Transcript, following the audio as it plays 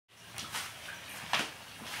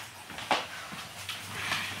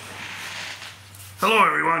Hello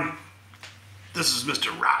everyone, this is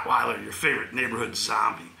Mr. Rottweiler, your favorite neighborhood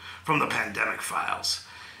zombie from the Pandemic Files.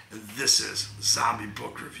 And this is Zombie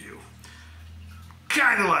Book Review.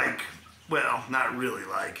 Kind of like, well, not really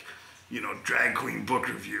like, drag queen book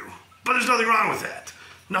review. But there's nothing wrong with that.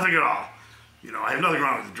 Nothing at all. I have nothing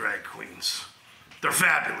wrong with the drag queens. They're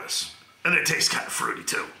fabulous. And they taste kind of fruity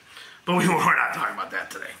too. But we're not talking about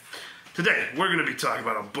that today. Today, we're going to be talking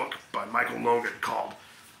about a book by Michael Logan called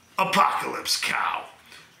Apocalypse Cow.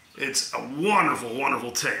 It's a wonderful,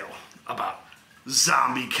 wonderful tale about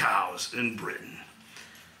zombie cows in Britain.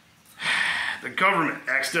 The government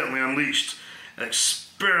accidentally unleashed an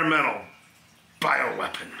experimental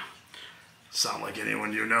bioweapon. Sound like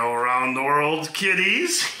anyone you know around the world,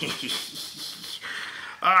 kiddies?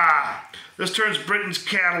 This turns Britain's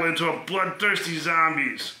cattle into a bloodthirsty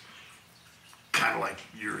zombies. Kind of like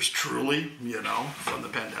yours truly, from the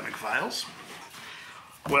Pandemic Files.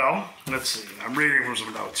 Well, let's see. I'm reading from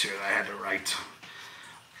some notes here that I had to write.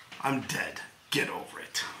 I'm dead. Get over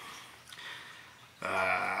it.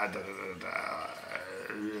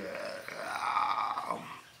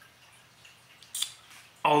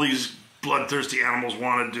 All these bloodthirsty animals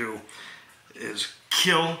want to do is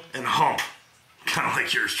kill and hump. Kind of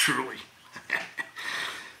like yours truly.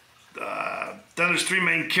 Then there's three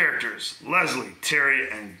main characters, Leslie,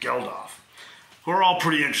 Terry, and Geldof, who are all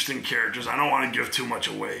pretty interesting characters. I don't want to give too much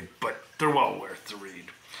away, but they're well worth the read.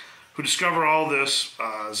 Who discover all this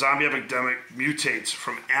zombie epidemic mutates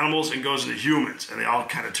from animals and goes into humans, and they all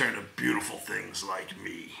kind of turn into beautiful things like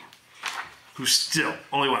me, who still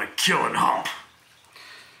only want to kill and hump.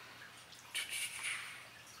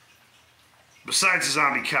 Besides the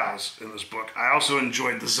zombie cows in this book, I also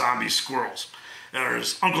enjoyed the zombie squirrels. Or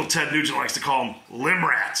as Uncle Ted Nugent likes to call them, limb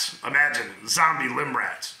rats. Imagine, zombie limb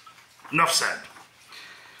rats. Enough said.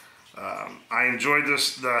 I enjoyed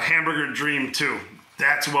the Hamburger Dream too.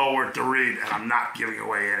 That's well worth the read, and I'm not giving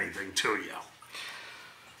away anything to you.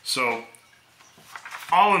 So,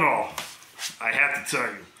 all in all, I have to tell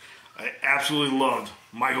you, I absolutely loved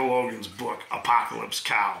Michael Logan's book, Apocalypse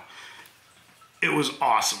Cow. It was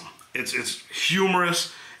awesome. It's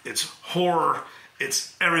humorous, it's horror,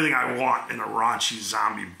 it's everything I want in a raunchy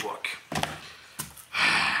zombie book.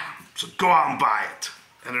 So go out and buy it.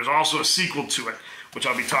 And there's also a sequel to it, which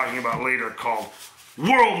I'll be talking about later, called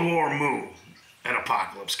World War Moo, an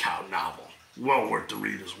Apocalypse Cow novel. Well worth the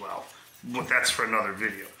read as well. But that's for another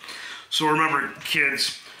video. So remember,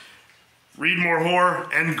 kids, read more horror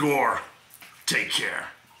and gore. Take care.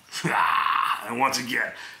 And once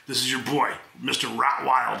again, this is your boy, Mr.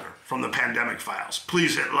 Rottweiler from the Pandemic Files.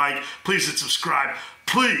 Please hit like, please hit subscribe,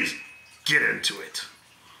 please get into it.